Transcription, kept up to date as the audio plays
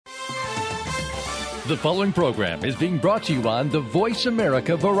The following program is being brought to you on the Voice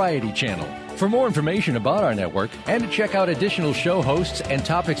America Variety Channel. For more information about our network and to check out additional show hosts and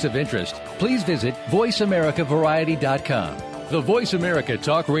topics of interest, please visit VoiceAmericaVariety.com. The Voice America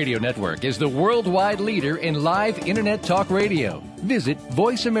Talk Radio Network is the worldwide leader in live Internet talk radio. Visit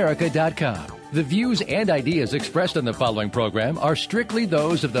VoiceAmerica.com. The views and ideas expressed on the following program are strictly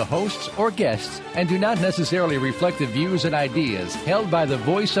those of the hosts or guests and do not necessarily reflect the views and ideas held by the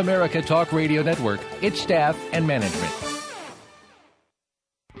Voice America Talk Radio Network, its staff, and management.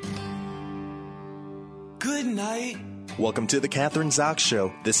 Good night. Welcome to the Catherine Zox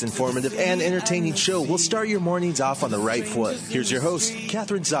Show. This informative and entertaining show will start your mornings off on the right foot. Here's your host,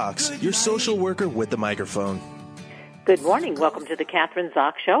 Catherine Zox, your social worker with the microphone. Good morning. Welcome to the Catherine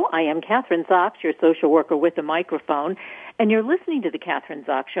Zox Show. I am Catherine Zox, your social worker with a microphone, and you're listening to the Catherine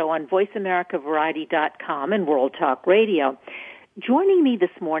Zox Show on VoiceAmericaVariety.com and World Talk Radio. Joining me this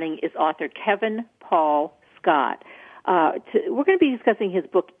morning is author Kevin Paul Scott. We're going to be discussing his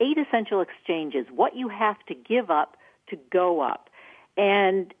book, 8 Essential Exchanges, What You Have to Give Up to Go Up.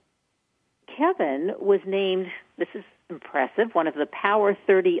 And Kevin was named, this is impressive, one of the Power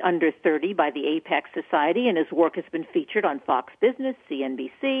 30 Under 30 by the Apex Society, and his work has been featured on Fox Business,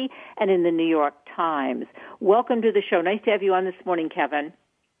 CNBC, and in the New York Times. Welcome to the show. Nice to have you on this morning, Kevin.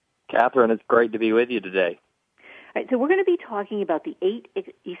 Catherine, it's great to be with you today. All right, so we're going to be talking about the 8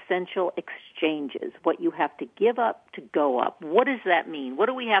 essential exchanges, what you have to give up to go up. What does that mean? What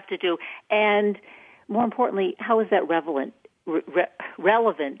do we have to do? And more importantly, how is that relevant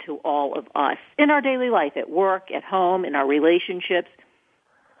to all of us in our daily life, at work, at home, in our relationships?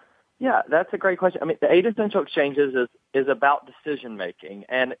 Yeah, that's a great question. I mean, the 8 essential exchanges is about decision making,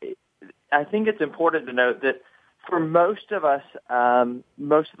 and I think it's important to note that for most of us,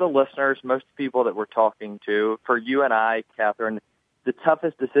 most of the listeners, most people that we're talking to, for you and I, Catherine, the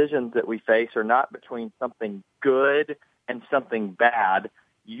toughest decisions that we face are not between something good and something bad.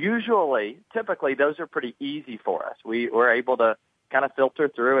 Usually, typically, those are pretty easy for us. We're able to kind of filter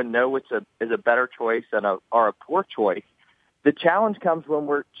through and know which is a better choice or a poor choice. The challenge comes when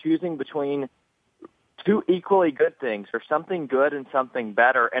we're choosing between two equally good things, or something good and something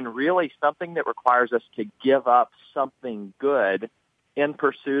better, and really something that requires us to give up something good in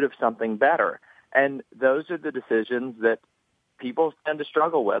pursuit of something better. And those are the decisions that people tend to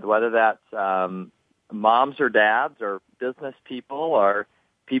struggle with, whether that's moms or dads or business people or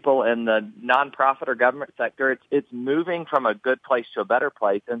people in the nonprofit or government sector. It's moving from a good place to a better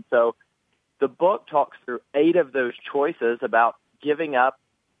place. And so the book talks through 8 of those choices about giving up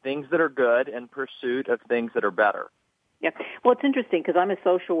things that are good in pursuit of things that are better. Yeah. Well, it's interesting because I'm a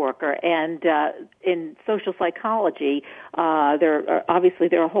social worker, and in social psychology, there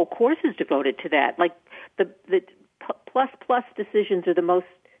are whole courses devoted to that. Like the plus decisions are the most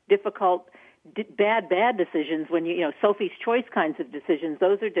difficult. Bad decisions, when you know, Sophie's Choice kinds of decisions,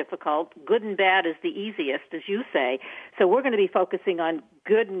 those are difficult. Good and bad is the easiest, as you say. So we're going to be focusing on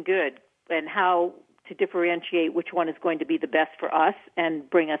good and how to differentiate which one is going to be the best for us and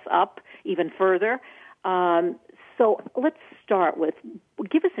bring us up even further. So let's start with,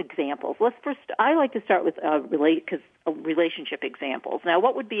 give us examples. I like to start with relationship examples. Now,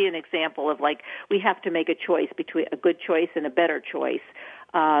 what would be an example of, like, we have to make a choice between a good choice and a better choice?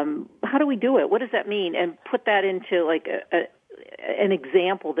 How do we do it? What does that mean? And put that into like an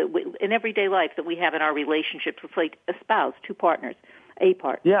example that in everyday life that we have in our relationships with, like, a spouse, 2 partners, a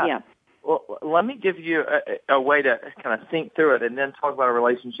partner. Yeah. Well, let me give you a way to kind of think through it and then talk about a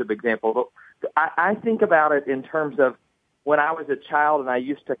relationship example. I think about it in terms of when I was a child and I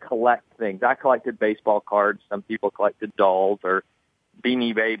used to collect things. I collected baseball cards. Some people collected dolls or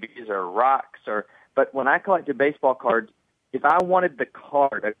Beanie Babies or rocks. But when I collected baseball cards, if I wanted a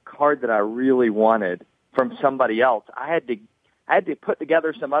card that I really wanted from somebody else, I had to put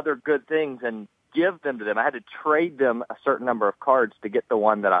together some other good things and give them to them. I had to trade them a certain number of cards to get the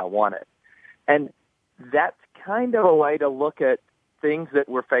one that I wanted. And that's kind of a way to look at things that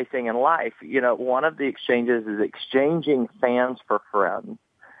we're facing in life. You know, one of the exchanges is exchanging fans for friends.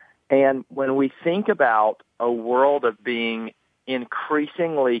 And when we think about a world of being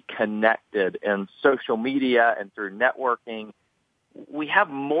increasingly connected in social media and through networking, we have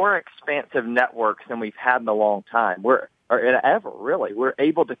more expansive networks than we've had in a long time. We're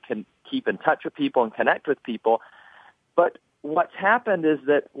able to keep in touch with people and connect with people. But what's happened is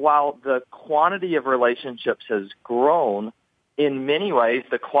that while the quantity of relationships has grown, in many ways,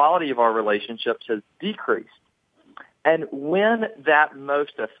 the quality of our relationships has decreased. And when that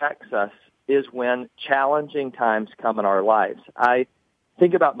most affects us is when challenging times come in our lives. I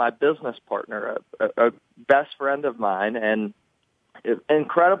think about my business partner, a best friend of mine, and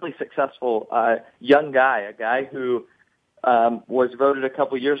incredibly successful young guy, a guy who was voted a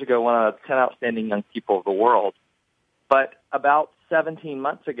couple years ago one of the 10 outstanding young people of the world. But about 17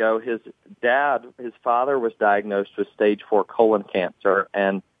 months ago, his father was diagnosed with stage 4 colon cancer,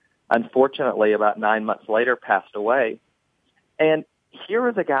 and unfortunately, about 9 months later, passed away. And here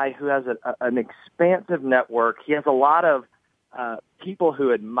is a guy who has an expansive network. He has a lot of people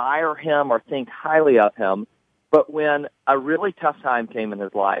who admire him or think highly of him. But when a really tough time came in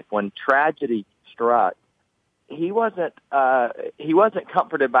his life, when tragedy struck, he wasn't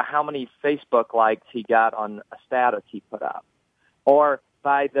comforted by how many Facebook likes he got on a status he put up, or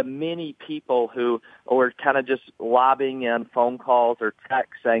by the many people who were kind of just lobbing in phone calls or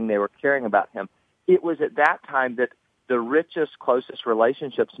texts saying they were caring about him. It was at that time that the richest, closest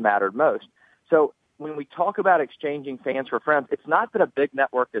relationships mattered most. So when we talk about exchanging fans for friends, it's not that a big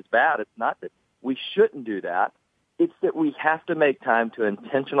network is bad. It's not that we shouldn't do that. It's that we have to make time to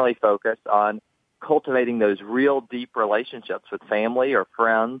intentionally focus on cultivating those real deep relationships with family or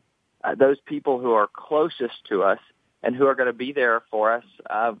friends, those people who are closest to us and who are going to be there for us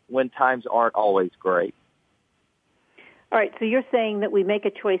when times aren't always great. All right, so you're saying that we make a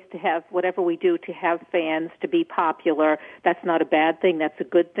choice to have whatever we do to have fans, to be popular. That's not a bad thing. That's a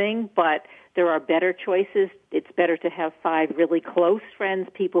good thing, but there are better choices. It's better to have 5 really close friends,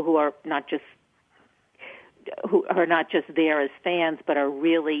 people who are not just there as fans, but are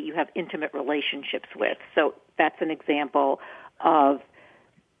really, you have intimate relationships with. So that's an example of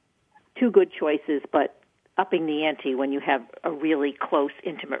 2 good choices, but upping the ante when you have a really close,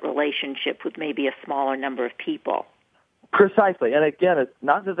 intimate relationship with maybe a smaller number of people. Precisely. And again, it's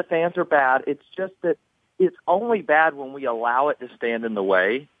not that the fans are bad. It's just that it's only bad when we allow it to stand in the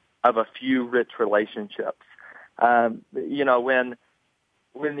way of a few rich relationships. When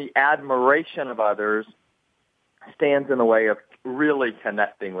the admiration of others stands in the way of really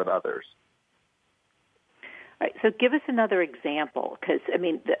connecting with others. All right, so give us another example, because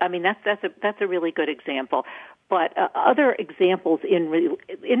that's a really good example. But other examples in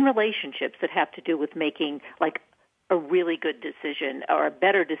relationships that have to do with making like a really good decision or a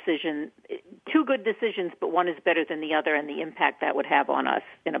better decision, 2 good decisions, but one is better than the other, and the impact that would have on us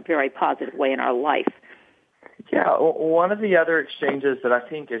in a very positive way in our life. Yeah, one of the other exchanges that I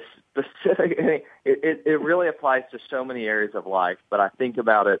think is specific, it really applies to so many areas of life, but I think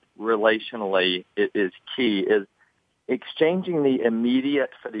about it relationally, it is key, is exchanging the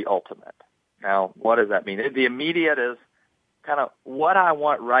immediate for the ultimate. Now, what does that mean? The immediate is kind of what I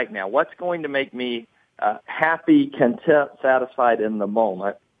want right now. What's going to make me happy, content, satisfied in the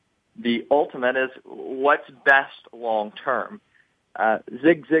moment. The ultimate is what's best long term.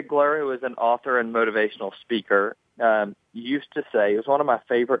 Zig Ziglar, who is an author and motivational speaker, used to say, it was one of my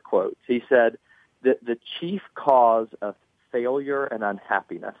favorite quotes, he said that the chief cause of failure and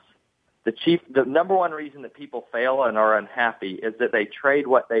unhappiness, the number one reason that people fail and are unhappy is that they trade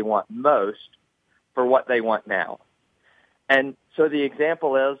what they want most for what they want now. And so the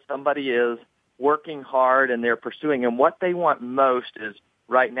example is somebody is working hard and they're pursuing, and what they want most is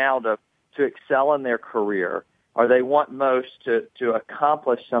right now to excel in their career, or they want most to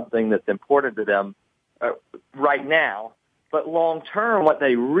accomplish something that's important to them right now. But long term, what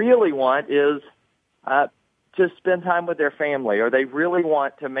they really want is to spend time with their family, or they really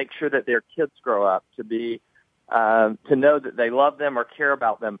want to make sure that their kids grow up to be to know that they love them or care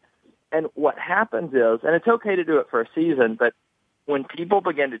about them. And what happens is, and it's okay to do it for a season, but when people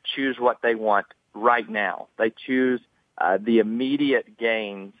begin to choose what they want right now, they choose the immediate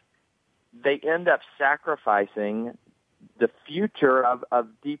gains, they end up sacrificing the future of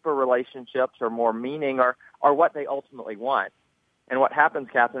deeper relationships or more meaning or what they ultimately want. And what happens,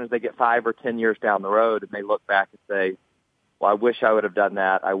 Catherine, is they get 5 or 10 years down the road and they look back and say, well, I wish I would have done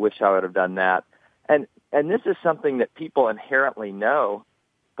that. I wish I would have done that. And this is something that people inherently know,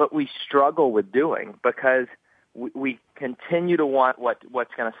 but we struggle with doing because we continue to want what's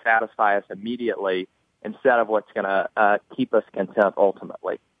going to satisfy us immediately instead of what's going to keep us content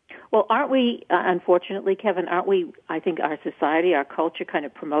ultimately. Well, aren't we, unfortunately, Kevin, I think our society, our culture kind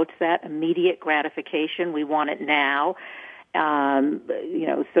of promotes that immediate gratification. We want it now.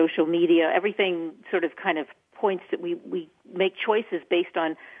 Social media, everything sort of kind of points that we make choices based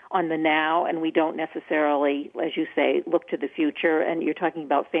on the now, and we don't necessarily, as you say, look to the future. And you're talking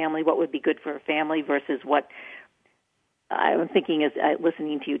about family, what would be good for a family versus what I'm thinking as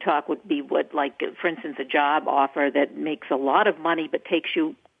listening to you talk would be what, like, for instance, a job offer that makes a lot of money but takes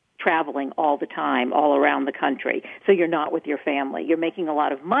you traveling all the time, all around the country. So you're not with your family. You're making a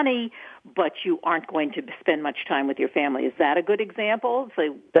lot of money, but you aren't going to spend much time with your family. Is that a good example?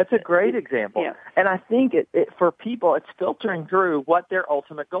 So that's a great example. Yeah. And I think it for people, it's filtering through what their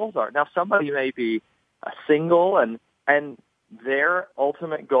ultimate goals are. Now, somebody may be single and their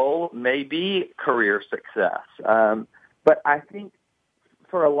ultimate goal may be career success. But I think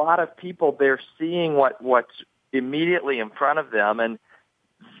for a lot of people, they're seeing what's immediately in front of them, and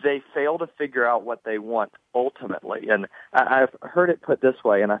they fail to figure out what they want ultimately. And I've heard it put this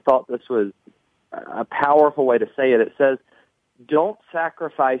way, and I thought this was a powerful way to say it. It says, don't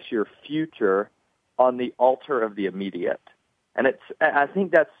sacrifice your future on the altar of the immediate. And I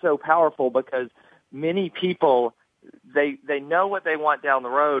think that's so powerful because many people, they know what they want down the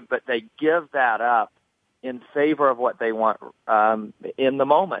road, but they give that up in favor of what they want in the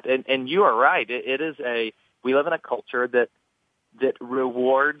moment. And you are right. We live in a culture that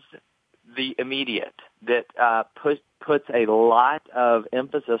rewards the immediate, that puts a lot of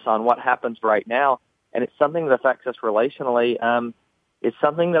emphasis on what happens right now, and it's something that affects us relationally. It's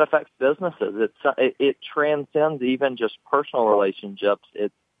something that affects businesses. It transcends even just personal relationships.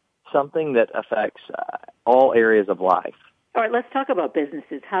 It's something that affects all areas of life. All right, let's talk about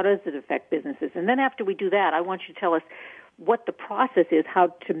businesses. How does it affect businesses? And then after we do that, I want you to tell us what the process is,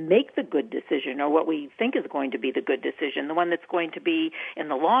 how to make the good decision, or what we think is going to be the good decision, the one that's going to be, in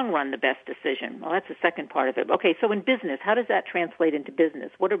the long run, the best decision. Well, that's the second part of it. Okay, so in business, how does that translate into business?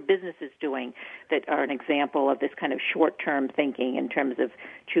 What are businesses doing that are an example of this kind of short-term thinking in terms of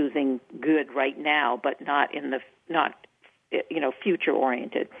choosing good right now, but not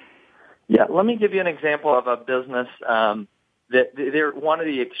future-oriented? Yeah, let me give you an example of a business that one of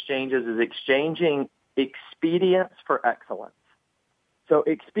the exchanges is exchanging expedience for excellence. So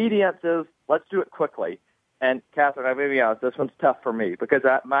expedience is, let's do it quickly. And Catherine, I may be honest, this one's tough for me because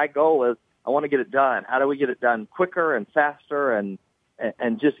my goal is I want to get it done. How do we get it done quicker and faster and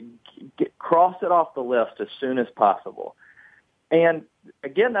just cross it off the list as soon as possible? And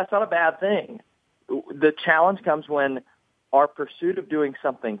again, that's not a bad thing. The challenge comes when our pursuit of doing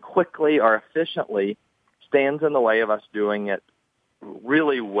something quickly or efficiently stands in the way of us doing it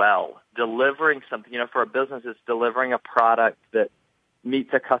really well, delivering something. For a business, it's delivering a product that meets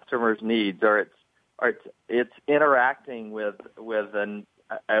a customer's needs, or it's interacting with an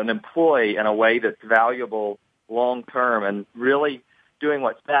employee in a way that's valuable long term, and really doing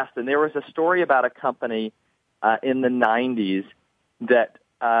what's best. And there was a story about a company in the 90s that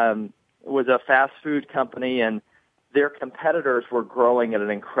was a fast food company, and their competitors were growing at an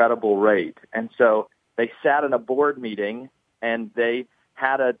incredible rate. And so they sat in a board meeting and they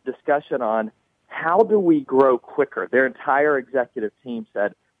had a discussion on how do we grow quicker. Their entire executive team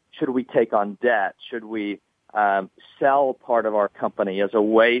said, should we take on debt? Should we sell part of our company as a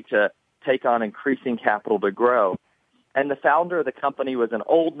way to take on increasing capital to grow? And the founder of the company was an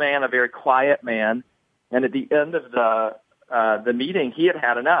old man, a very quiet man. And at the end of the meeting, he had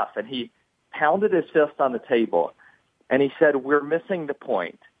had enough, and he pounded his fist on the table. And he said, we're missing the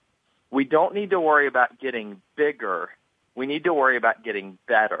point. We don't need to worry about getting bigger. We need to worry about getting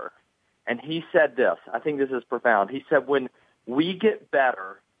better. And he said this, I think this is profound. He said, when we get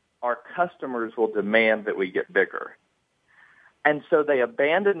better, our customers will demand that we get bigger. And so they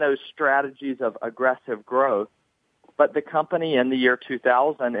abandoned those strategies of aggressive growth, but the company in the year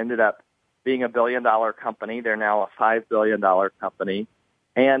 2000 ended up being a billion-dollar company. They're now a $5 billion company.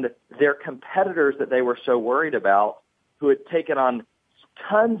 And their competitors that they were so worried about, who had taken on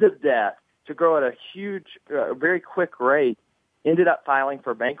tons of debt to grow at a huge, very quick rate, ended up filing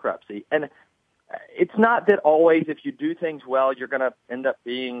for bankruptcy. And it's not that always if you do things well, you're going to end up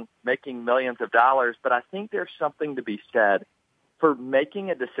making millions of dollars, but I think there's something to be said for making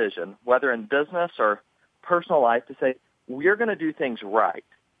a decision, whether in business or personal life, to say, we're going to do things right.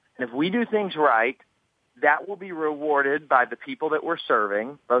 And if we do things right, that will be rewarded by the people that we're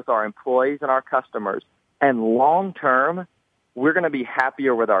serving, both our employees and our customers. And long term, we're going to be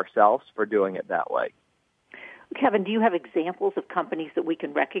happier with ourselves for doing it that way. Kevin, do you have examples of companies that we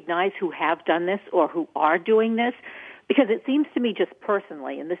can recognize who have done this or who are doing this? Because it seems to me just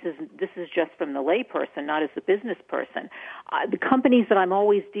personally, and this is just from the layperson, not as the business person, the companies that I'm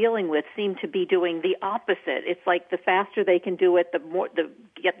always dealing with seem to be doing the opposite. It's like the faster they can do it, the more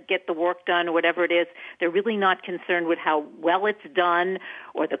get the work done or whatever it is. They're really not concerned with how well it's done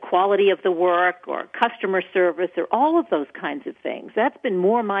or the quality of the work or customer service or all of those kinds of things. That's been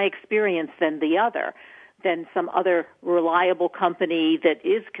more my experience than some other reliable company that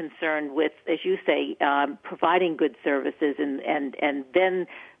is concerned with, as you say, providing good services, and then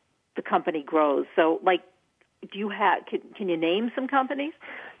the company grows. So, do you have? Can you name some companies?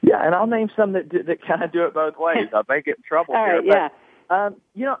 Yeah, and I'll name some that kind of do it both ways. I may get in trouble All here. right, yeah. But,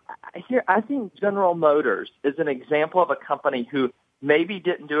 I think General Motors is an example of a company who maybe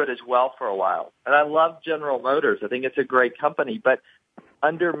didn't do it as well for a while. And I love General Motors. I think it's a great company. But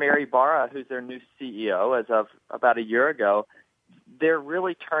under Mary Barra, who's their new CEO as of about a year ago, they're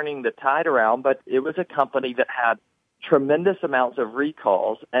really turning the tide around. But it was a company that had tremendous amounts of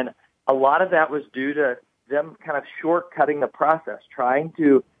recalls, and a lot of that was due to them kind of shortcutting the process, trying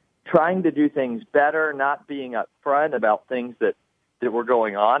to do things better, not being upfront about things that were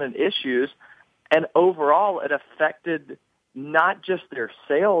going on and issues. And overall, it affected not just their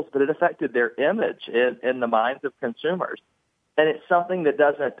sales, but it affected their image in the minds of consumers. And it's something that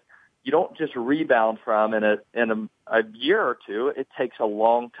you don't just rebound from in a year or two. It takes a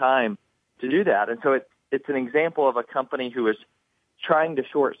long time to do that. And so it's an example of a company who is trying to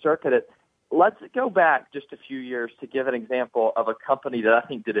short circuit it. Let's go back just a few years to give an example of a company that I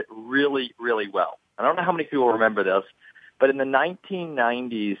think did it really, really well. I don't know how many people remember this, but in the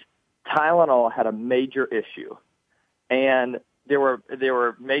 1990s, Tylenol had a major issue, and there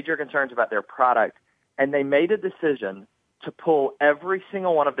were major concerns about their product, and they made a decision to pull every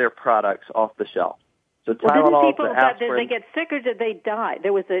single one of their products off the shelf. So Tylenol, did they get sick or did they die?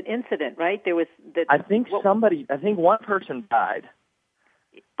 There was an incident, right? I think one person died.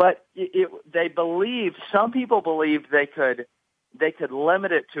 But some people believed they could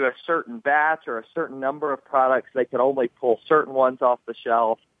limit it to a certain batch or a certain number of products. They could only pull certain ones off the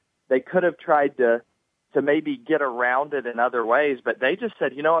shelf. They could have tried to maybe get around it in other ways, but they just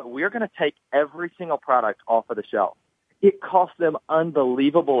said, you know what, we're going to take every single product off of the shelf. It cost them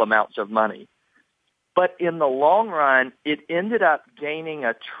unbelievable amounts of money. But in the long run, it ended up gaining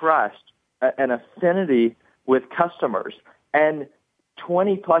a trust, an affinity with customers. And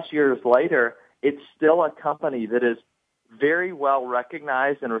 20 plus years later, it's still a company that is very well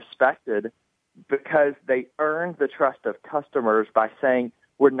recognized and respected because they earned the trust of customers by saying,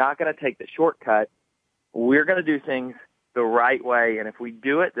 we're not going to take the shortcut. We're going to do things the right way. And if we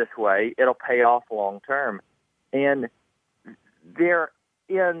do it this way, it'll pay off long term. And they're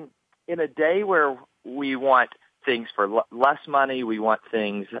in a day where we want things for less money. We want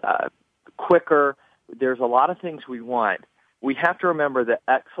things quicker. There's a lot of things we want. We have to remember that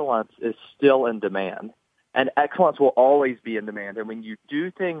excellence is still in demand, and excellence will always be in demand. And when you do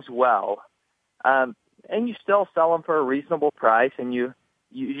things well, and you still sell them for a reasonable price, and you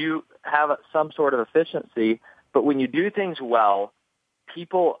have some sort of efficiency, but when you do things well,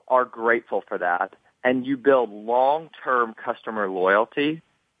 people are grateful for that, and you build long-term customer loyalty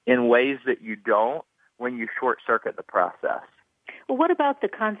in ways that you don't when you short-circuit the process. Well, what about the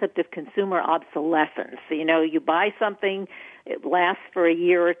concept of consumer obsolescence? You buy something, it lasts for a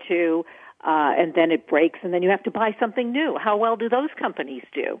year or two, and then it breaks, and then you have to buy something new. How well do those companies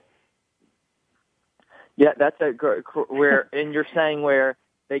do? Yeah, that's and you're saying where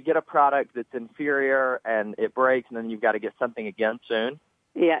they get a product that's inferior and it breaks, and then you've got to get something again soon?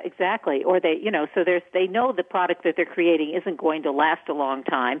 Yeah, exactly. Or they know the product that they're creating isn't going to last a long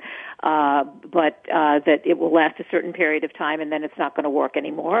time, but that it will last a certain period of time, and then it's not going to work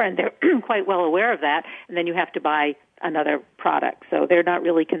anymore. And they're quite well aware of that. And then you have to buy another product. So they're not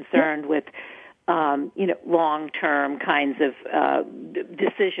really concerned with, long-term kinds of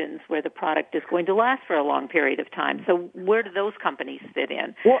decisions where the product is going to last for a long period of time. So where do those companies fit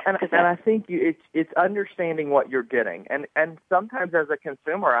in? Well, and I think it's understanding what you're getting. And sometimes as a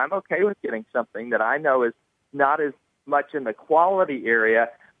consumer, I'm okay with getting something that I know is not as much in the quality area,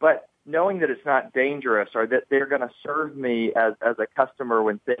 but knowing that it's not dangerous or that they're going to serve me as a customer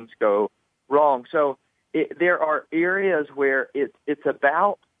when things go wrong. So there are areas where it's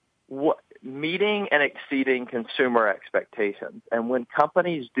about meeting and exceeding consumer expectations. And when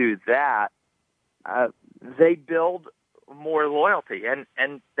companies do that, they build more loyalty.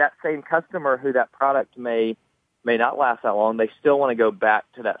 And that same customer who that product may not last that long, they still want to go back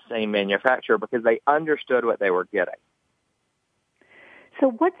to that same manufacturer because they understood what they were getting. So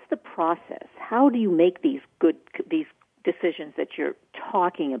what's the process? How do you make these decisions that you're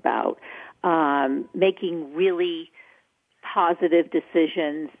talking about, making really positive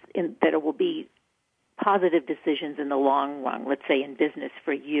decisions that it will be positive decisions in the long run, let's say in business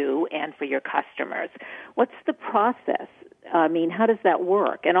for you and for your customers? What's the process? I mean, how does that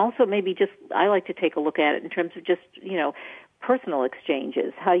work? And also maybe I like to take a look at it in terms of just, personal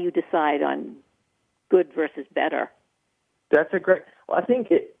exchanges, how you decide on good versus better. That's I think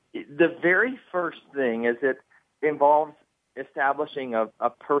the very first thing is it involves establishing a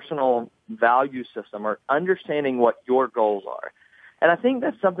personal value system or understanding what your goals are. And I think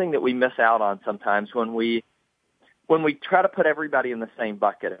that's something that we miss out on sometimes when we when we try to put everybody in the same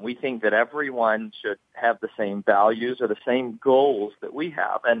bucket, and we think that everyone should have the same values or the same goals that we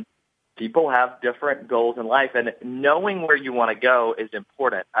have, and people have different goals in life, and knowing where you want to go is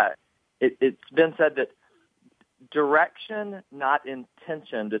important. It's been said that direction, not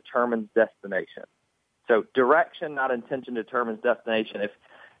intention, determines destination. So direction, not intention, determines destination.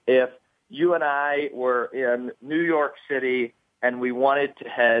 If you and I were in New York City and we wanted to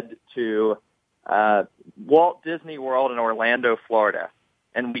head to Walt Disney World in Orlando, Florida,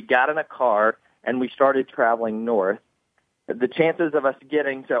 and we got in a car and we started traveling north, the chances of us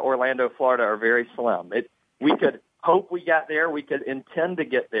getting to Orlando, Florida are very slim. We could hope we got there, we could intend to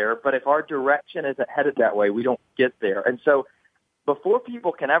get there, but if our direction isn't headed that way, we don't get there. And so before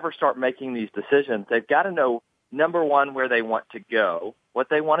people can ever start making these decisions, they've got to know, number one, where they want to go, what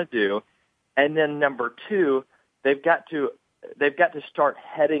they want to do, and then number two, they've got to start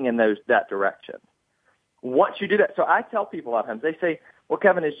heading in that direction. Once you do that, so I tell people a lot of times, they say, well,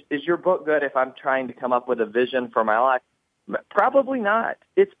 Kevin, is your book good if I'm trying to come up with a vision for my life? Probably not.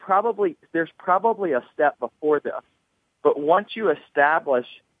 There's probably a step before this. But once you establish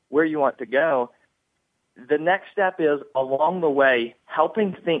where you want to go, the next step is along the way,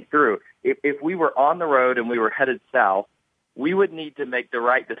 helping think through. If we were on the road and we were headed south, we would need to make the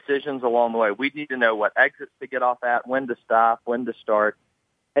right decisions along the way. We'd need to know what exits to get off at, when to stop, when to start.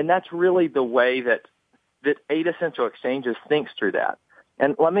 And that's really the way that 8 Essential Exchanges thinks through that.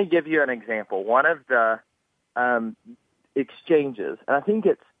 And let me give you an example. One of the exchanges, and I think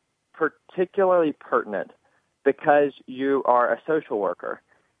it's particularly pertinent because you are a social worker,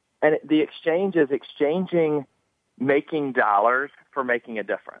 and the exchange is exchanging making dollars for making a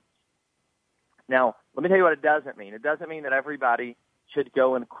difference. Now, let me tell you what it doesn't mean. It doesn't mean that everybody should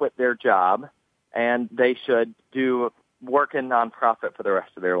go and quit their job and they should do work in nonprofit for the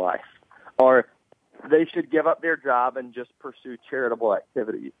rest of their life, or they should give up their job and just pursue charitable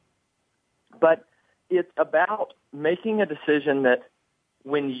activities. But it's about making a decision that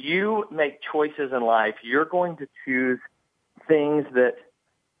when you make choices in life, you're going to choose things that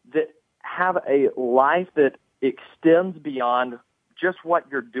have a life that extends beyond just what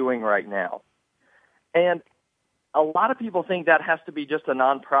you're doing right now. And a lot of people think that has to be just a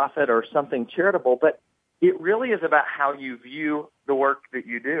nonprofit or something charitable, but it really is about how you view the work that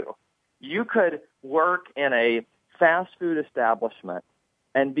you do. You could work in a fast food establishment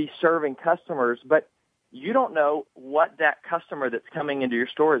and be serving customers, but you don't know what that customer that's coming into your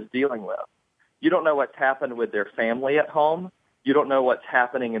store is dealing with. You don't know what's happened with their family at home. You don't know what's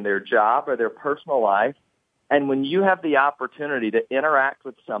happening in their job or their personal life. And when you have the opportunity to interact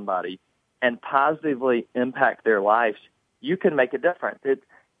with somebody and positively impact their lives, you can make a difference.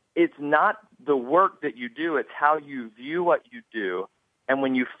 It's not the work that you do, it's how you view what you do. And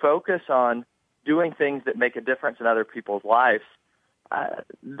when you focus on doing things that make a difference in other people's lives,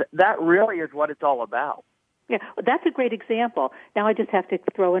 that really is what it's all about. Yeah, well, that's a great example. Now I just have to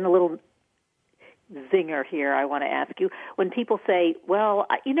throw in a little zinger here. I want to ask you, when people say, well,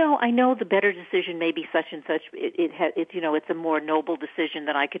 I know the better decision may be such and such, it's a more noble decision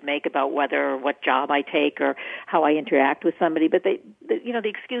that I could make about whether or what job I take or how I interact with somebody, but the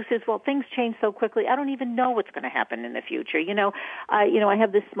excuse is, well, things change so quickly, I don't even know what's going to happen in the future. I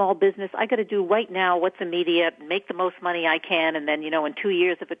have this small business, I got to do right now what's immediate, make the most money I can, and then, in 2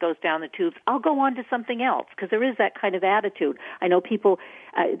 years, if it goes down the tubes, I'll go on to something else, because there is that kind of attitude. I know people,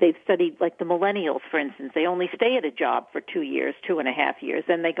 they've studied, like the millennials, for instance, they only stay at a job for 2 years, 2.5 years,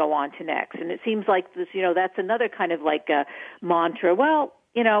 then they go on to next. And it seems like this, that's another kind of like a mantra. Well,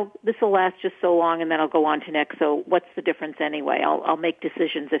 this will last just so long and then I'll go on to next. So what's the difference anyway? I'll make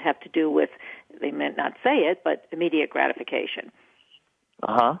decisions that have to do with, they may not say it, but immediate gratification.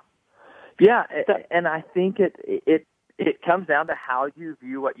 Uh-huh. Yeah, and I think it comes down to how you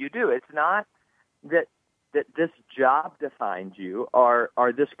view what you do. It's not that this job defines you or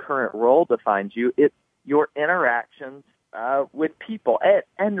this current role defines you. It's your interactions with people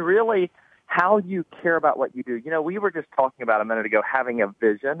and really how you care about what you do. We were just talking about a minute ago having a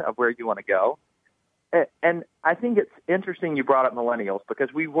vision of where you want to go. And I think it's interesting you brought up millennials because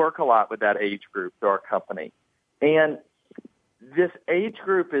we work a lot with that age group through our company. And this age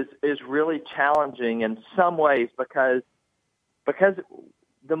group is really challenging in some ways because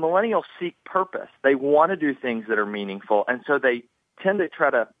the millennials seek purpose. They want to do things that are meaningful, and so they tend to try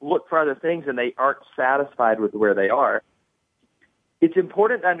to look for other things, and they aren't satisfied with where they are. It's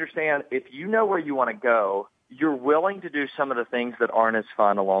important to understand if you know where you want to go, you're willing to do some of the things that aren't as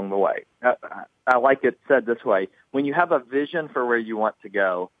fun along the way. I like it said this way. When you have a vision for where you want to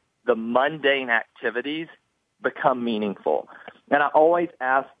go, the mundane activities become meaningful. And I always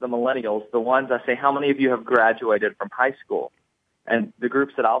ask the millennials, the ones I say, how many of you have graduated from high school? And the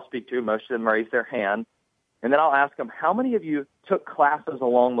groups that I'll speak to, most of them raise their hand. And then I'll ask them, how many of you took classes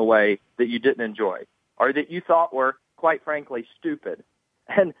along the way that you didn't enjoy or that you thought were, quite frankly, stupid?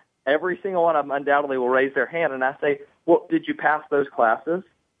 And every single one of them undoubtedly will raise their hand. And I say, well, did you pass those classes?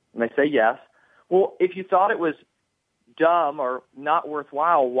 And they say yes. Well, if you thought it was dumb or not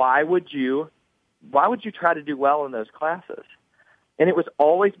worthwhile, why would you try to do well in those classes? And it was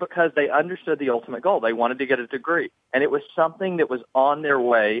always because they understood the ultimate goal. They wanted to get a degree. And it was something that was on their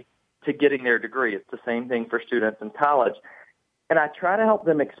way to getting their degree. It's the same thing for students in college. And I try to help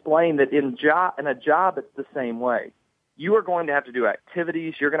them explain that in a job, it's the same way. You are going to have to do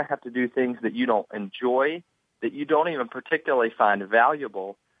activities. You're going to have to do things that you don't enjoy, that you don't even particularly find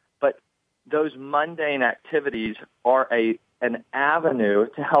valuable. But those mundane activities are an avenue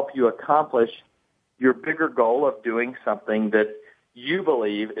to help you accomplish your bigger goal of doing something that you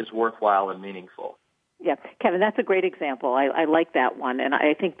believe is worthwhile and meaningful. Yeah, Kevin, that's a great example. I like that one, and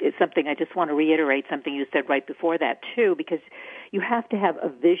I think it's something I just want to reiterate something you said right before that, too, because you have to have a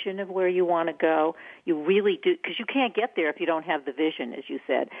vision of where you want to go. You really do, because you can't get there if you don't have the vision, as you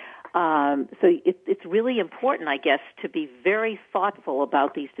said. So it's really important, I guess, to be very thoughtful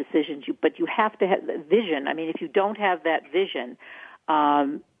about these decisions, but you have to have the vision. I mean, if you don't have that vision,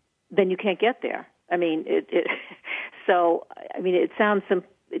 then you can't get there. I mean, it sounds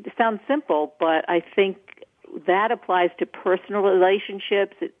simple, but I think that applies to personal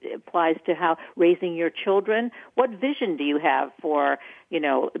relationships. It applies to how raising your children. What vision do you have for,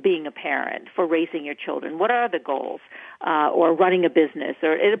 being a parent, for raising your children? What are the goals? Or running a business?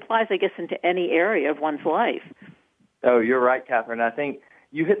 Or it applies, I guess, into any area of one's life. Oh, you're right, Catherine. I think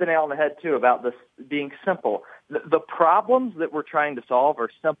you hit the nail on the head, too, about this being simple. The problems that we're trying to solve are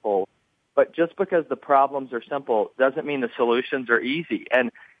simple, but just because the problems are simple doesn't mean the solutions are easy.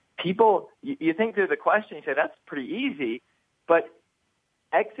 And people, you think through the question, you say, that's pretty easy, but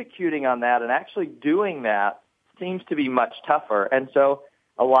executing on that and actually doing that seems to be much tougher. And so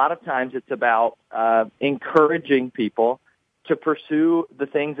a lot of times it's about encouraging people to pursue the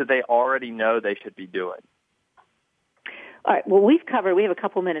things that they already know they should be doing. All right. Well, we have a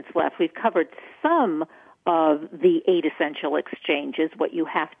couple minutes left. We've covered some of the 8 essential exchanges, what you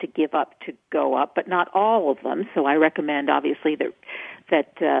have to give up to go up, but not all of them. So I recommend, obviously, that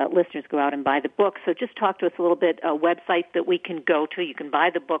listeners go out and buy the book. So just talk to us a little bit, a website that we can go to. You can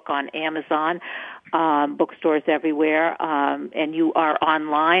buy the book on Amazon, bookstores everywhere, and you are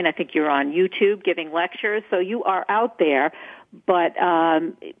online. I think you're on YouTube giving lectures, so you are out there. But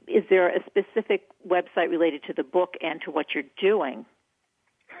is there a specific website related to the book and to what you're doing?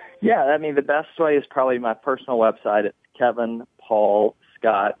 Yeah, I mean, the best way is probably my personal website. It's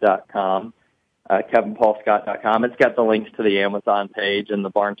kevinpaulscott.com, kevinpaulscott.com. It's got the links to the Amazon page and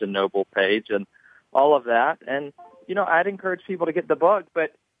the Barnes & Noble page and all of that. And, I'd encourage people to get the book,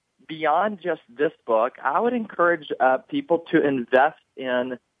 but beyond just this book, I would encourage people to invest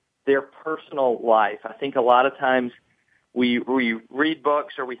in their personal life. I think a lot of times we read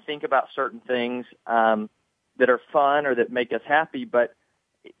books or we think about certain things that are fun or that make us happy, but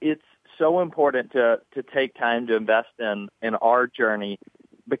it's so important to take time to invest in our journey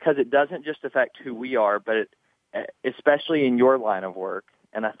because it doesn't just affect who we are, but especially in your line of work.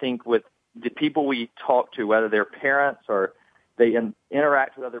 And I think with the people we talk to, whether they're parents or they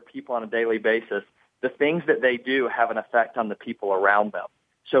interact with other people on a daily basis, the things that they do have an effect on the people around them.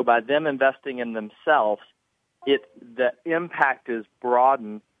 So by them investing in themselves, the impact is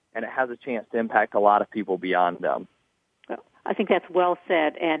broadened and it has a chance to impact a lot of people beyond them. I think that's well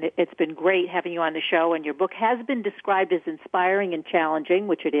said, and it's been great having you on the show, and your book has been described as inspiring and challenging,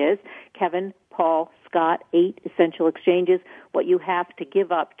 which it is. Kevin Paul Scott, 8 Essential Exchanges, What You Have to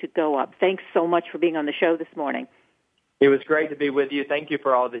Give Up to Go Up. Thanks so much for being on the show this morning. It was great to be with you. Thank you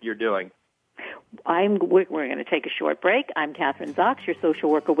for all that you're doing. We're going to take a short break. I'm Catherine Zox, your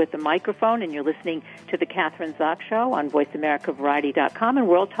social worker with the microphone, and you're listening to The Catherine Zox Show on VoiceAmericaVariety.com and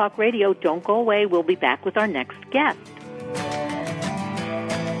World Talk Radio. Don't go away. We'll be back with our next guest.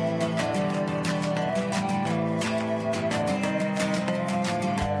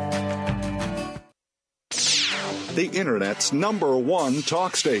 The Internet's #1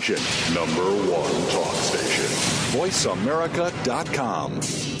 talk station. #1 talk station. VoiceAmerica.com.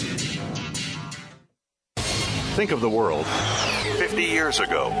 Think of the world 50 years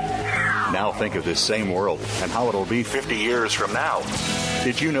ago. Now think of this same world and how it'll be 50 years from now.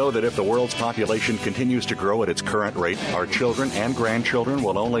 Did you know that if the world's population continues to grow at its current rate, our children and grandchildren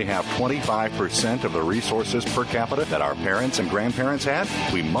will only have 25% of the resources per capita that our parents and grandparents had?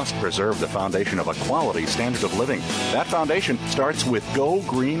 We must preserve the foundation of a quality standard of living. That foundation starts with Go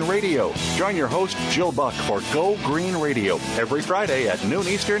Green Radio. Join your host, Jill Buck, for Go Green Radio every Friday at noon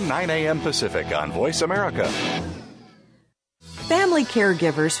Eastern, 9 a.m. Pacific on Voice America. Family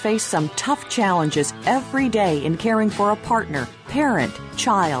caregivers face some tough challenges every day in caring for a partner, parent,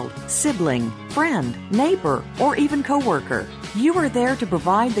 child, sibling, friend, neighbor, or even coworker. You are there to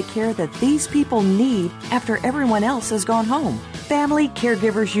provide the care that these people need after everyone else has gone home. Family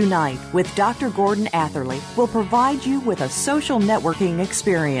Caregivers Unite with Dr. Gordon Atherley will provide you with a social networking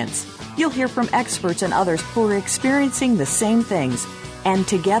experience. You'll hear from experts and others who are experiencing the same things, and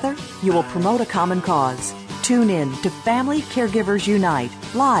together you will promote a common cause. Tune in to Family Caregivers Unite,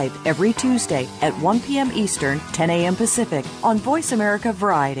 live every Tuesday at 1 p.m. Eastern, 10 a.m. Pacific on Voice America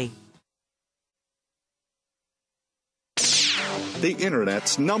Variety. The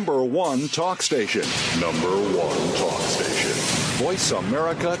Internet's #1 talk station. #1 talk station.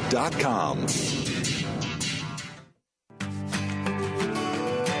 VoiceAmerica.com.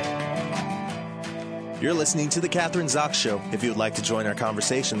 You're listening to The Catherine Zox Show. If you would like to join our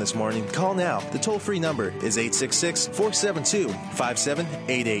conversation this morning, call now. The toll-free number is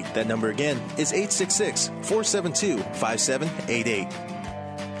 866-472-5788. That number again is 866-472-5788.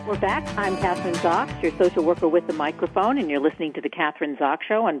 We're back. I'm Catherine Zox, your social worker with the microphone, and you're listening to The Catherine Zox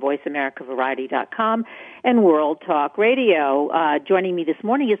Show on VoiceAmericaVariety.com and World Talk Radio. Joining me this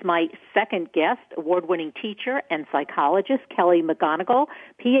morning is my second guest, award-winning teacher and psychologist, Kelly McGonigal,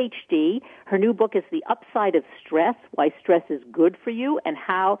 Ph.D. Her new book is The Upside of Stress, Why Stress is Good for You and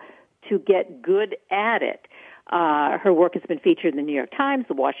How to Get Good at It. Her work has been featured in the New York Times,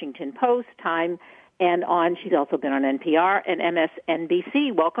 the Washington Post, Time, and she's also been on NPR and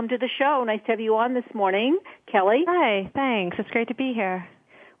MSNBC. Welcome to the show. Nice to have you on this morning, Kelly. Hi, thanks. It's great to be here.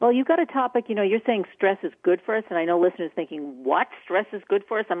 Well, you've got a topic, you're saying stress is good for us, and I know listeners thinking, what? Stress is good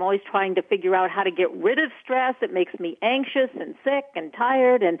for us? I'm always trying to figure out how to get rid of stress. It makes me anxious and sick and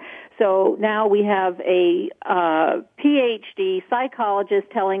tired. And so now we have a PhD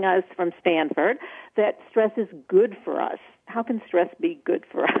psychologist telling us from Stanford that stress is good for us. How can stress be good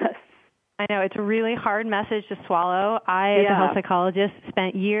for us? I know, it's a really hard message to swallow. As a health psychologist,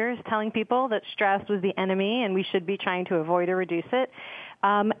 spent years telling people that stress was the enemy and we should be trying to avoid or reduce it.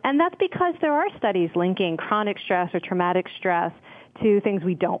 And that's because there are studies linking chronic stress or traumatic stress to things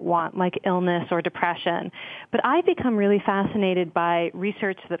we don't want, like illness or depression. But I've become really fascinated by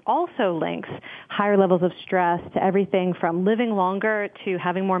research that also links higher levels of stress to everything from living longer to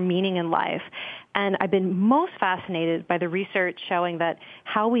having more meaning in life. And I've been most fascinated by the research showing that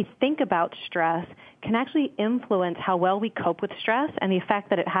how we think about stress can actually influence how well we cope with stress and the effect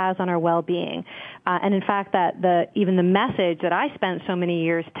that it has on our well-being. And in fact, that even the message that I spent so many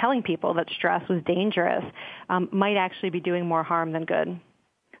years telling people that stress was dangerous might actually be doing more harm than good.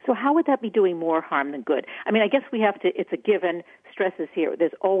 So how would that be doing more harm than good? I mean, I guess we have to, it's a given, stress is here.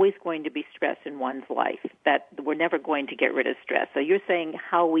 There's always going to be stress in one's life, that we're never going to get rid of stress. So you're saying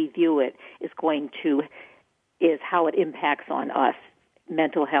how we view it is how it impacts on us,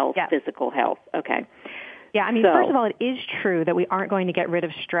 mental health, physical health. Okay. Yeah, I mean, first of all, it is true that we aren't going to get rid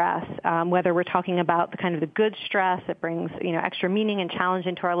of stress, whether we're talking about the good stress that brings, extra meaning and challenge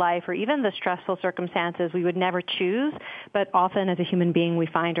into our life, or even the stressful circumstances we would never choose, but often as a human being we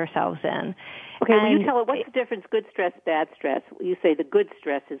find ourselves in. Okay, will you tell us, what's the difference, good stress, bad stress? You say the good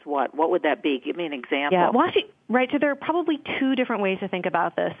stress is what? What would that be? Give me an example. Yeah, well, actually, right, so there are probably two different ways to think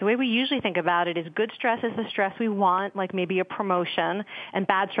about this. The way we usually think about it is good stress is the stress we want, like maybe a promotion, and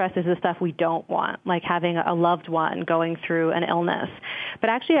bad stress is the stuff we don't want, like having a loved one going through an illness. But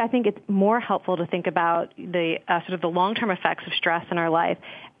actually, I think it's more helpful to think about the sort of the long-term effects of stress in our life,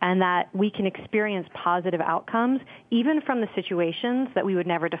 and that we can experience positive outcomes even from the situations that we would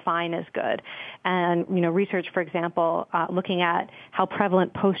never define as good. And, research, for example, looking at how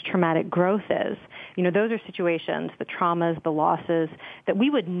prevalent post-traumatic growth is. Those are situations, the traumas, the losses, that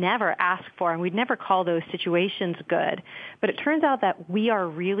we would never ask for, and we'd never call those situations good. But it turns out that we are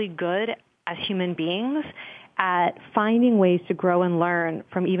really good as human beings at finding ways to grow and learn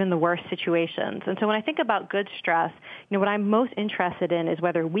from even the worst situations. And so when I think about good stress, what I'm most interested in is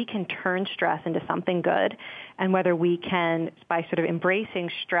whether we can turn stress into something good, and whether we can, by sort of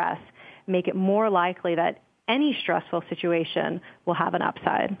embracing stress, make it more likely that any stressful situation will have an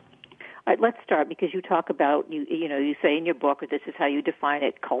upside. All right, let's start because you talk about, you say in your book, or this is how you define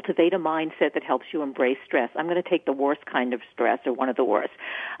it, cultivate a mindset that helps you embrace stress. I'm going to take the worst kind of stress, or one of the worst.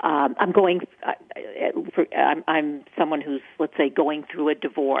 I'm someone who's, let's say, going through a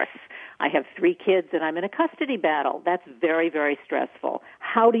divorce. I have 3 kids and I'm in a custody battle. That's very, very stressful.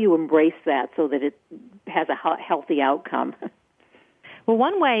 How do you embrace that so that it has a healthy outcome? Well,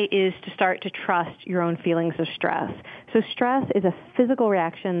 one way is to start to trust your own feelings of stress. So stress is a physical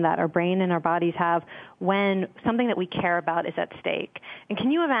reaction that our brain and our bodies have when something that we care about is at stake. And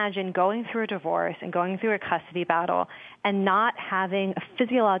can you imagine going through a divorce and going through a custody battle and not having a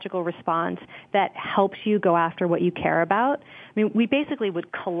physiological response that helps you go after what you care about? I mean, we basically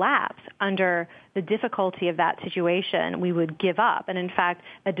would collapse under the difficulty of that situation. We would give up. And in fact,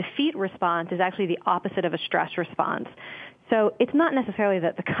 a defeat response is actually the opposite of a stress response. So it's not necessarily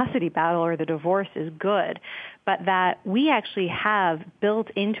that the custody battle or the divorce is good, but that we actually have built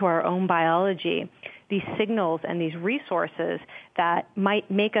into our own biology these signals and these resources that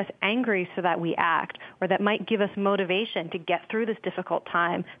might make us angry so that we act, or that might give us motivation to get through this difficult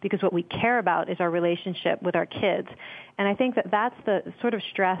time because what we care about is our relationship with our kids. And I think that that's the sort of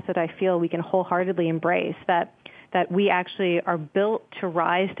stress that I feel we can wholeheartedly embrace, that we actually are built to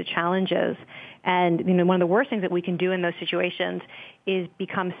rise to challenges. And, one of the worst things that we can do in those situations is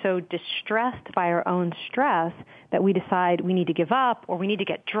become so distressed by our own stress that we decide we need to give up or we need to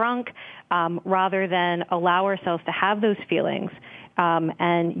get drunk, rather than allow ourselves to have those feelings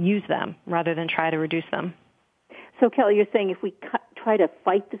and use them rather than try to reduce them. So, Kelly, you're saying if we try to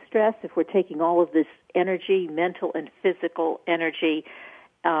fight the stress, if we're taking all of this energy, mental and physical energy,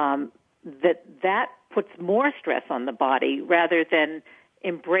 that puts more stress on the body rather than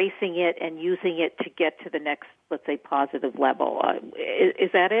embracing it and using it to get to the next, let's say, positive level.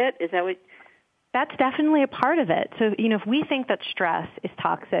 Is that it? Is that what? That's definitely a part of it. So, if we think that stress is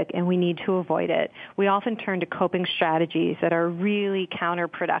toxic and we need to avoid it, we often turn to coping strategies that are really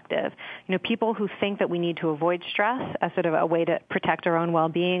counterproductive. People who think that we need to avoid stress as sort of a way to protect our own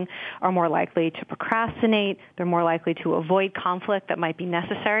well-being are more likely to procrastinate. They're more likely to avoid conflict that might be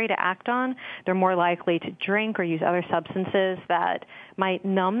necessary to act on. They're more likely to drink or use other substances that might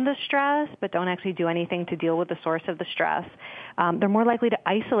numb the stress but don't actually do anything to deal with the source of the stress. They're more likely to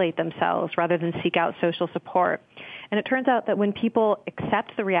isolate themselves rather than seek out social support. And it turns out that when people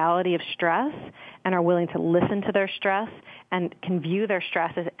accept the reality of stress and are willing to listen to their stress and can view their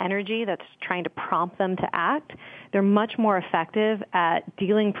stress as energy that's trying to prompt them to act, they're much more effective at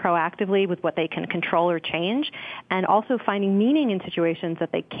dealing proactively with what they can control or change, and also finding meaning in situations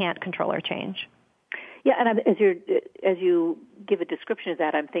that they can't control or change. Yeah, and as you give a description of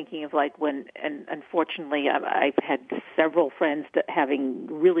that, I'm thinking of like when, and unfortunately, I've had several friends that having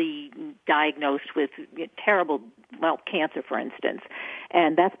really diagnosed with terrible, cancer, for instance,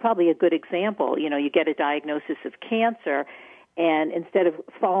 and that's probably a good example. You get a diagnosis of cancer, and instead of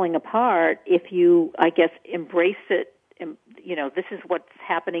falling apart, if you, I guess, embrace it, this is what's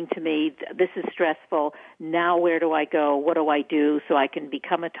happening to me. This is stressful. Now where do I go? What do I do so I can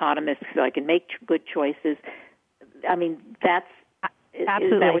become autonomous, so I can make good choices? I mean, that's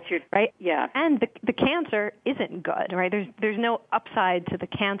absolutely is that what you're right. Yeah, and the cancer isn't good, right? There's no upside to the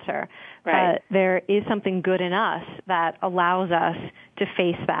cancer. Right. There is something good in us that allows us to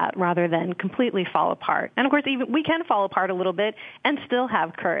face that rather than completely fall apart. And of course, even we can fall apart a little bit and still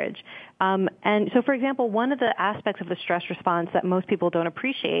have courage. And so, for example, one of the aspects of the stress response that most people don't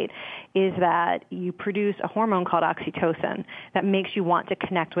appreciate is that you produce a hormone called oxytocin that makes you want to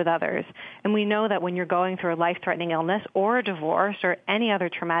connect with others. And we know that when you're going through a life-threatening illness or a divorce or any other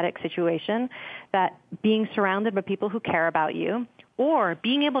traumatic situation, that being surrounded by people who care about you, or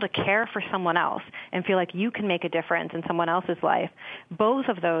being able to care for someone else and feel like you can make a difference in someone else's life, both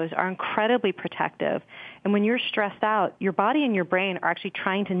of those are incredibly protective. And when you're stressed out, your body and your brain are actually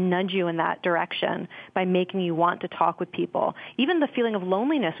trying to nudge you in that direction by making you want to talk with people. Even the feeling of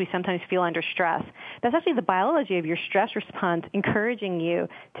loneliness we sometimes feel under stress, that's actually the biology of your stress response encouraging you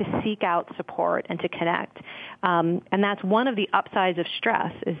to seek out support and to connect. And that's one of the upsides of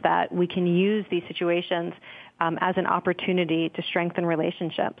stress, is that we can use these situations as an opportunity to strengthen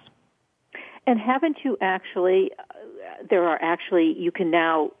relationships. And haven't you actually, you can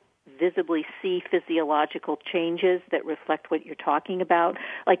now visibly see physiological changes that reflect what you're talking about?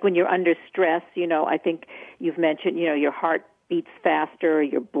 Like when you're under stress, I think you've mentioned, your heart beats faster,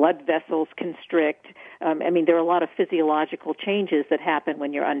 your blood vessels constrict. There are a lot of physiological changes that happen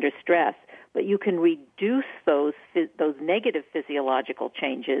when you're under stress. But you can reduce those negative physiological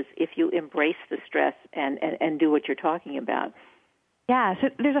changes if you embrace the stress and do what you're talking about. Yeah, so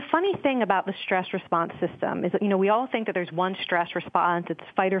there's a funny thing about the stress response system is that, we all think that there's one stress response. It's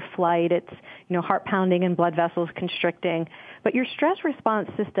fight or flight. It's, heart pounding and blood vessels constricting. But your stress response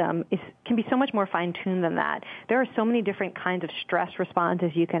system can be so much more fine-tuned than that. There are so many different kinds of stress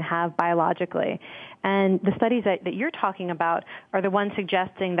responses you can have biologically. And the studies that you're talking about are the ones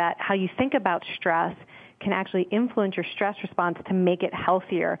suggesting that how you think about stress can actually influence your stress response to make it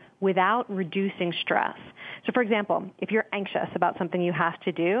healthier without reducing stress. So, for example, if you're anxious about something you have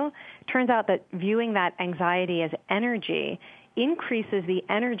to do, it turns out that viewing that anxiety as energy increases the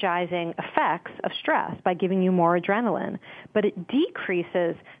energizing effects of stress by giving you more adrenaline, but it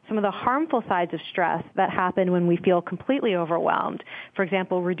decreases some of the harmful sides of stress that happen when we feel completely overwhelmed. For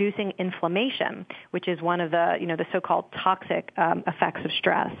example, reducing inflammation, which is one of the so-called toxic effects of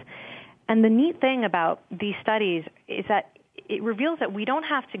stress. And the neat thing about these studies is that it reveals that we don't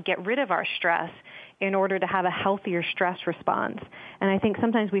have to get rid of our stress in order to have a healthier stress response. And I think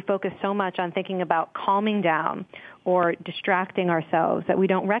sometimes we focus so much on thinking about calming down or distracting ourselves that we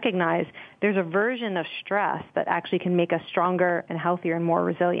don't recognize there's a version of stress that actually can make us stronger and healthier and more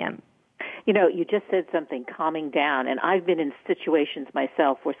resilient. You just said something, calming down, and I've been in situations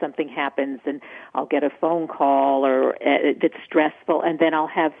myself where something happens and I'll get a phone call or that's stressful, and then I'll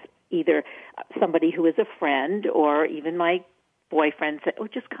have either somebody who is a friend or even my boyfriend say,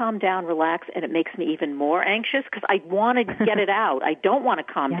 just calm down, relax, and it makes me even more anxious because I want to get it out. I don't want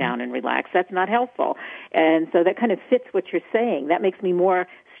to calm down and relax. That's not helpful. And so that kind of fits what you're saying. That makes me more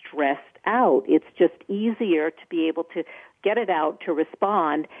stressed out. It's just easier to be able to get it out, to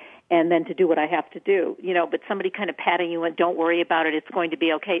respond, and then to do what I have to do. But somebody kind of patting you and don't worry about it, it's going to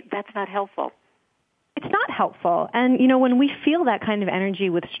be okay, that's not helpful. It's not helpful. And, when we feel that kind of energy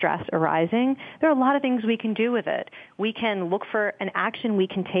with stress arising, there are a lot of things we can do with it. We can look for an action we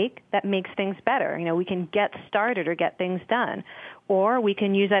can take that makes things better. We can get started or get things done. Or we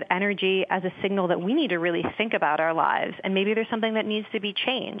can use that energy as a signal that we need to really think about our lives, and maybe there's something that needs to be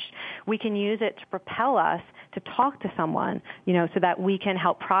changed. We can use it to propel us to talk to someone, so that we can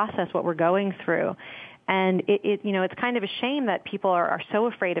help process what we're going through. And it's kind of a shame that people are so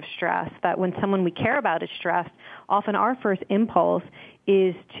afraid of stress that when someone we care about is stressed, often our first impulse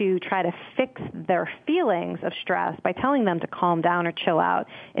is to try to fix their feelings of stress by telling them to calm down or chill out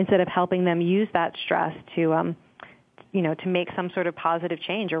instead of helping them use that stress to make some sort of positive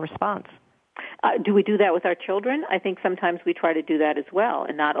change or response. Do we do that with our children? I think sometimes we try to do that as well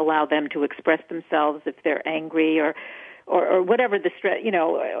and not allow them to express themselves if they're angry or whatever the stress,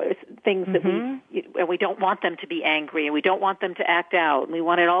 things that we don't want them to be angry and we don't want them to act out and we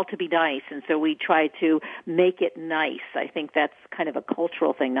want it all to be nice, and so we try to make it nice. I think that's kind of a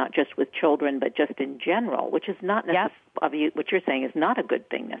cultural thing, not just with children, but just in general, which is not necessarily, what you're saying is not a good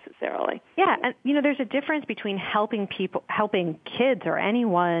thing necessarily. Yeah, and there's a difference between helping kids or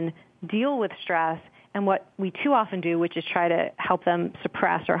anyone deal with stress and what we too often do, which is try to help them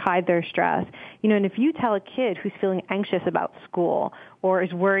suppress or hide their stress. And if you tell a kid who's feeling anxious about school or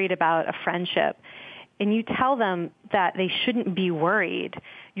is worried about a friendship, and you tell them that they shouldn't be worried,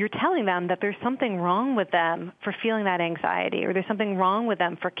 you're telling them that there's something wrong with them for feeling that anxiety, or there's something wrong with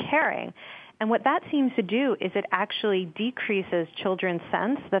them for caring. And what that seems to do is it actually decreases children's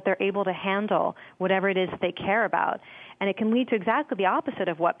sense that they're able to handle whatever it is they care about. And it can lead to exactly the opposite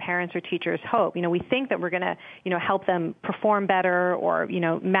of what parents or teachers hope. We think that we're going to, help them perform better or,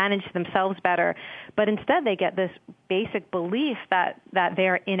 manage themselves better. But instead they get this basic belief that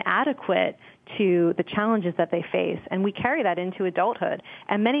they're inadequate to the challenges that they face. And we carry that into adulthood.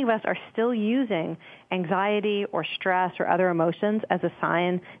 And many of us are still using anxiety or stress or other emotions as a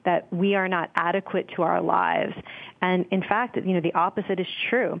sign that we are not adequate to our lives. And in fact, the opposite is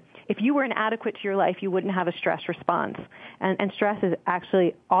true. If you were inadequate to your life, you wouldn't have a stress response. And stress is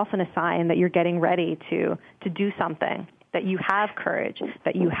actually often a sign that you're getting ready to do something, that you have courage,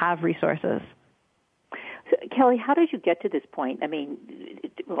 that you have resources. So, Kelly, how did you get to this point? I mean,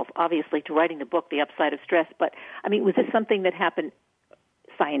 obviously to writing the book, The Upside of Stress, but was this something that happened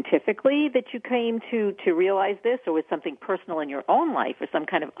scientifically that you came to realize this, or was something personal in your own life, or some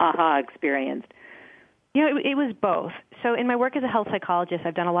kind of aha experience? It was both. So in my work as a health psychologist,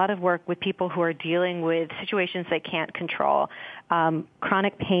 I've done a lot of work with people who are dealing with situations they can't control,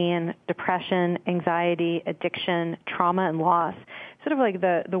 chronic pain, depression, anxiety, addiction, trauma, and loss, sort of like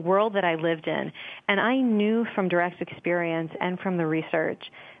the world that I lived in. And I knew from direct experience and from the research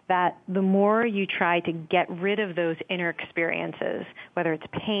that the more you try to get rid of those inner experiences, whether it's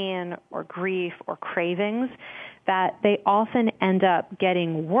pain or grief or cravings, that they often end up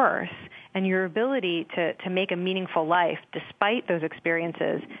getting worse, and your ability to make a meaningful life despite those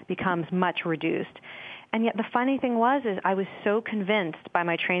experiences becomes much reduced. And yet the funny thing was is I was so convinced by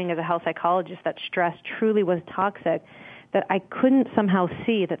my training as a health psychologist that stress truly was toxic that I couldn't somehow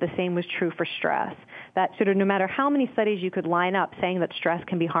see that the same was true for stress. That sort of no matter how many studies you could line up saying that stress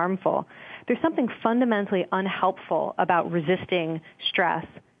can be harmful, there's something fundamentally unhelpful about resisting stress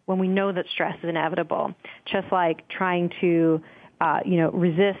when we know that stress is inevitable. Just like trying to,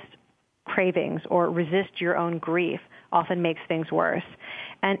 resist cravings or resist your own grief often makes things worse.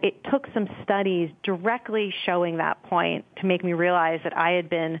 And it took some studies directly showing that point to make me realize that I had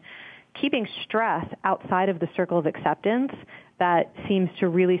been keeping stress outside of the circle of acceptance that seems to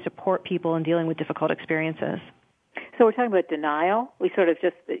really support people in dealing with difficult experiences. So we're talking about denial. We sort of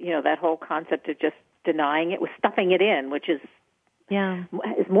just, that whole concept of just denying it, with stuffing it in, which is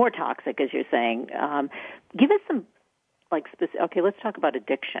more toxic, as you're saying. Give us some, okay, let's talk about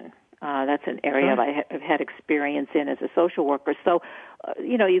addiction. That's an area I've had experience in as a social worker. So,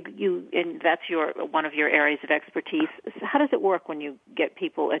 and that's one of your areas of expertise. How does it work when you get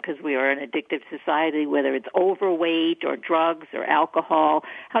people, because we are an addictive society, whether it's overweight or drugs or alcohol?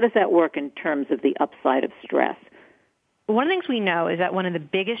 How does that work in terms of the upside of stress? One of the things we know is that one of the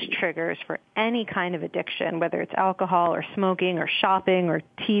biggest triggers for any kind of addiction, whether it's alcohol or smoking or shopping or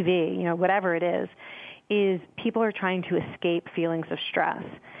TV, whatever it is people are trying to escape feelings of stress.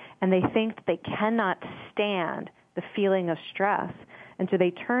 And they think that they cannot stand the feeling of stress. And so they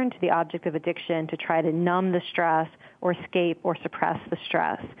turn to the object of addiction to try to numb the stress or escape or suppress the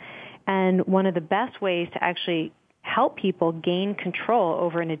stress. And one of the best ways to actually help people gain control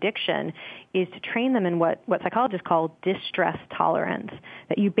over an addiction is to train them in what psychologists call distress tolerance,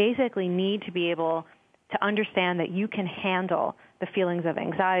 that you basically need to be able to understand that you can handle the feelings of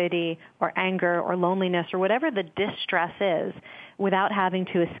anxiety or anger or loneliness or whatever the distress is without having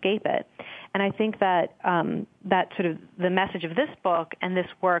to escape it. And I think that that sort of the message of this book and this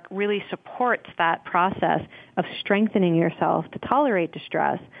work really supports that process of strengthening yourself to tolerate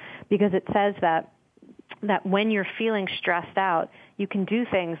distress, because it says that when you're feeling stressed out, you can do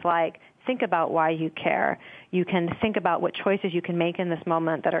things like think about why you care. You can think about what choices you can make in this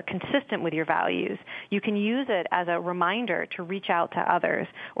moment that are consistent with your values. You can use it as a reminder to reach out to others,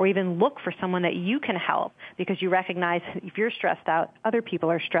 or even look for someone that you can help, because you recognize if you're stressed out, other people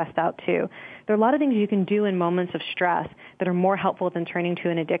are stressed out too. There are a lot of things you can do in moments of stress that are more helpful than turning to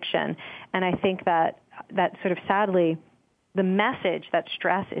an addiction. And I think that sort of sadly, the message that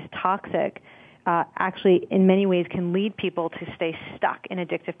stress is toxic actually in many ways can lead people to stay stuck in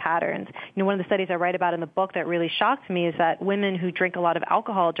addictive patterns. One of the studies I write about in the book that really shocked me is that women who drink a lot of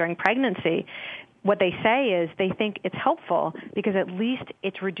alcohol during pregnancy, what they say is they think it's helpful because at least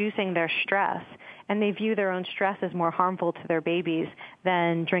it's reducing their stress, and they view their own stress as more harmful to their babies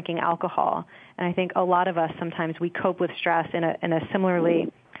than drinking alcohol. And I think a lot of us sometimes we cope with stress in a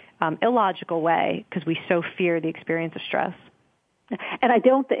similarly illogical way because we so fear the experience of stress. And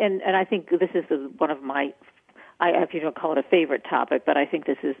I think this is one of my, if you don't call it a favorite topic, but I think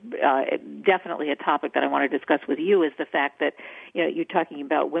this is definitely a topic that I want to discuss with you, is the fact that, you're talking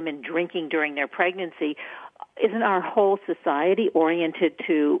about women drinking during their pregnancy. Isn't our whole society oriented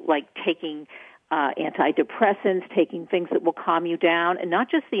to, taking antidepressants, taking things that will calm you down, and not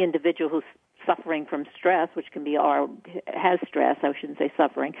just the individual who's suffering from stress, which can be has stress, I shouldn't say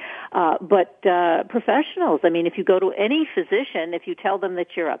suffering, but professionals. I mean, if you go to any physician, if you tell them that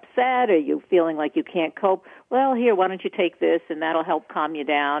you're upset or you're feeling like you can't cope, well, here, why don't you take this, and that'll help calm you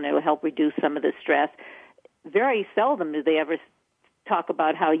down. It will help reduce some of the stress. Very seldom do they ever talk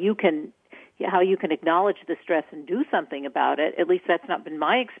about how you can acknowledge the stress and do something about it. At least that's not been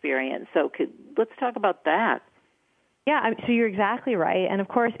my experience. So let's talk about that. Yeah, so you're exactly right. And of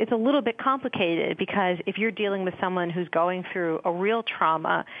course, it's a little bit complicated because if you're dealing with someone who's going through a real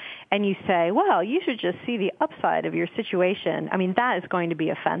trauma and you say, well, you should just see the upside of your situation, I mean, that is going to be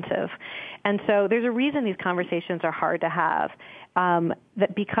offensive. And so there's a reason these conversations are hard to have,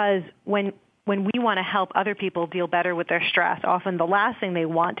 that because when we want to help other people deal better with their stress, often the last thing they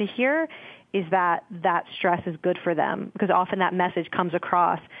want to hear is that stress is good for them, because often that message comes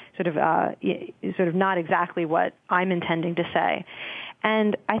across sort of not exactly what I'm intending to say.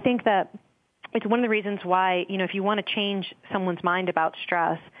 And I think that it's one of the reasons why, if you want to change someone's mind about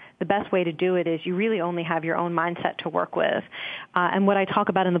stress, the best way to do it is you really only have your own mindset to work with. And what I talk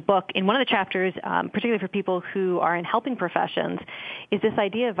about in the book, in one of the chapters, particularly for people who are in helping professions, is this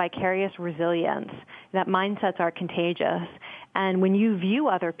idea of vicarious resilience, that mindsets are contagious. And when you view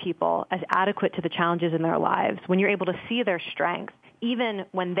other people as adequate to the challenges in their lives, when you're able to see their strengths, even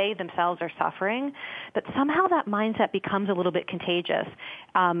when they themselves are suffering, that somehow that mindset becomes a little bit contagious,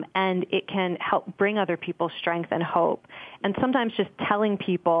 and it can help bring other people strength and hope. And sometimes just telling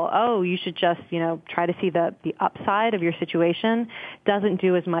people, oh, you should just, try to see the upside of your situation doesn't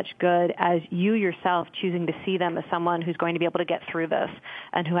do as much good as you yourself choosing to see them as someone who's going to be able to get through this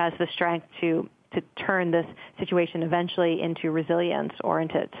and who has the strength to turn this situation eventually into resilience or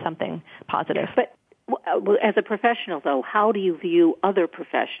into something positive. But as a professional, though, how do you view other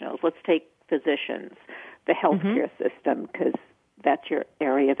professionals? Let's take physicians, the healthcare system, because that's your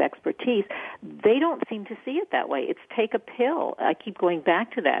area of expertise. They don't seem to see it that way. It's take a pill. I keep going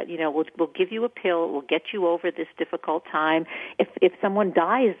back to that. We'll give you a pill. We'll get you over this difficult time. If someone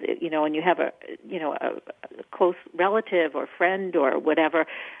dies, and you have a close relative or friend or whatever,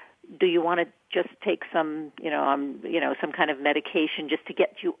 do you want to just take some kind of medication just to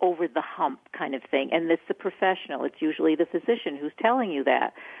get you over the hump kind of thing? And it's the professional. It's usually the physician who's telling you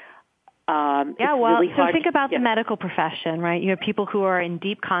that. So think about the medical profession, right? You have people who are in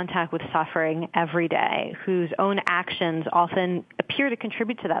deep contact with suffering every day, whose own actions often appear to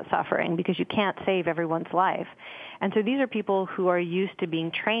contribute to that suffering because you can't save everyone's life. And so these are people who are used to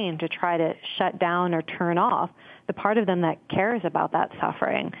being trained to try to shut down or turn off the part of them that cares about that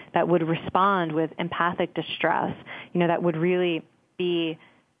suffering, that would respond with empathic distress, that would really be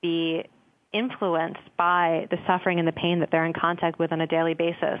influenced by the suffering and the pain that they're in contact with on a daily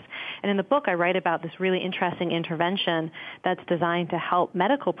basis. And in the book, I write about this really interesting intervention that's designed to help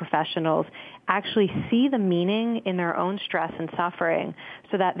medical professionals actually see the meaning in their own stress and suffering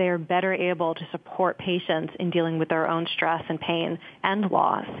so that they're better able to support patients in dealing with their own stress and pain and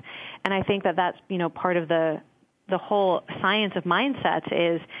loss. And I think that that's, part of the whole science of mindsets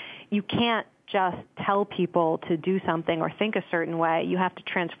is you can't just tell people to do something or think a certain way. You have to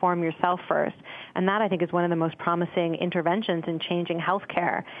transform yourself first. And that, I think, is one of the most promising interventions in changing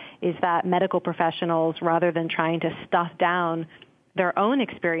healthcare, is that medical professionals, rather than trying to stuff down their own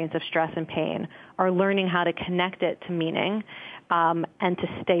experience of stress and pain, are learning how to connect it to meaning and to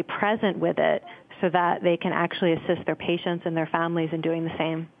stay present with it so that they can actually assist their patients and their families in doing the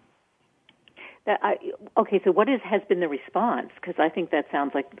same. So what has been the response? Because I think that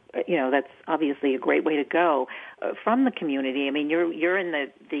sounds like, that's obviously a great way to go from the community. I mean, you're in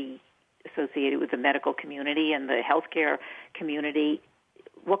the associated with the medical community and the healthcare community.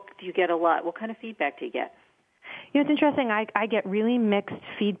 What do you get a lot? What kind of feedback do you get? It's interesting. I get really mixed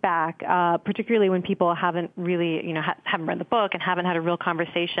feedback, particularly when people haven't really, haven't read the book and haven't had a real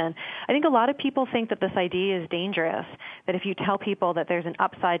conversation. I think a lot of people think that this idea is dangerous, that if you tell people that there's an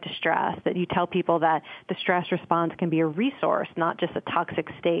upside to stress, that you tell people that the stress response can be a resource, not just a toxic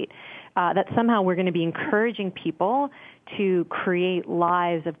state, that somehow we're going to be encouraging people to create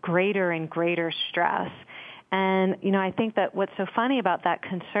lives of greater and greater stress. And, I think that what's so funny about that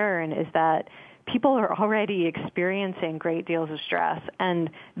concern is that people are already experiencing great deals of stress,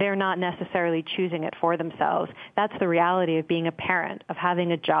 and they're not necessarily choosing it for themselves. That's the reality of being a parent, of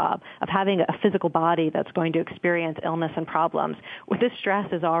having a job, of having a physical body that's going to experience illness and problems. This stress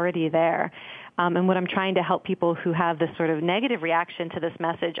is already there. And what I'm trying to help people who have this sort of negative reaction to this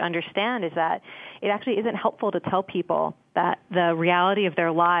message understand is that it actually isn't helpful to tell people that the reality of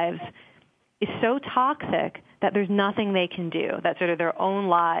their lives is so toxic that there's nothing they can do, that sort of their own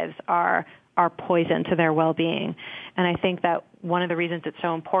lives are poison to their well-being. And I think that one of the reasons it's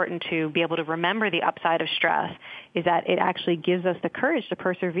so important to be able to remember the upside of stress is that it actually gives us the courage to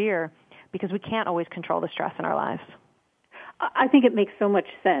persevere, because we can't always control the stress in our lives. I think it makes so much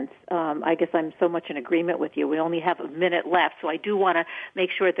sense. I guess I'm so much in agreement with you. We only have a minute left, so I do want to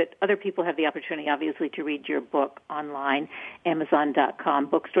make sure that other people have the opportunity, obviously, to read your book online, Amazon.com,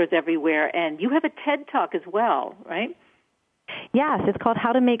 bookstores everywhere, and you have a TED Talk as well, right? Yes, it's called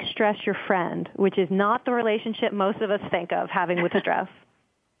How to Make Stress Your Friend, which is not the relationship most of us think of having with stress.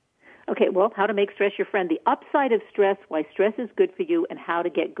 Okay, well, How to Make Stress Your Friend, the upside of stress, why stress is good for you, and how to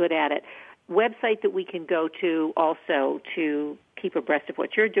get good at it. Website that we can go to also to keep abreast of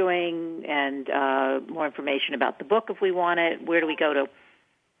what you're doing and more information about the book if we want it. Where do we go to?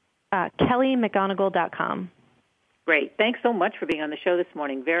 KellyMcGonigal.com. Great. Thanks so much for being on the show this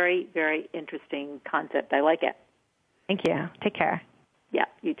morning. Very, very interesting concept. I like it. Thank you. Take care. Yeah,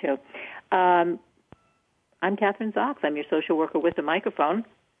 you too. I'm Catherine Zox. I'm your social worker with a microphone.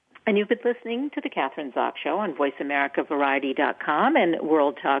 And you've been listening to The Catherine Zox Show on VoiceAmericaVariety.com and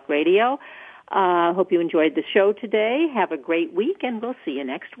World Talk Radio. Hope you enjoyed the show today. Have a great week, and we'll see you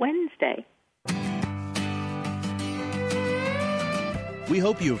next Wednesday. We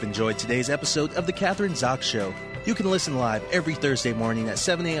hope you have enjoyed today's episode of The Catherine Zox Show. You can listen live every Thursday morning at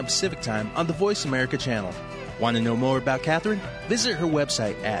 7 a.m. Pacific Time on the Voice America channel. Want to know more about Catherine? Visit her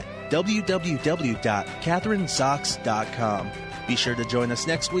website at www.catherinezox.com. Be sure to join us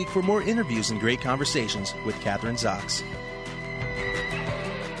next week for more interviews and great conversations with Catherine Zox.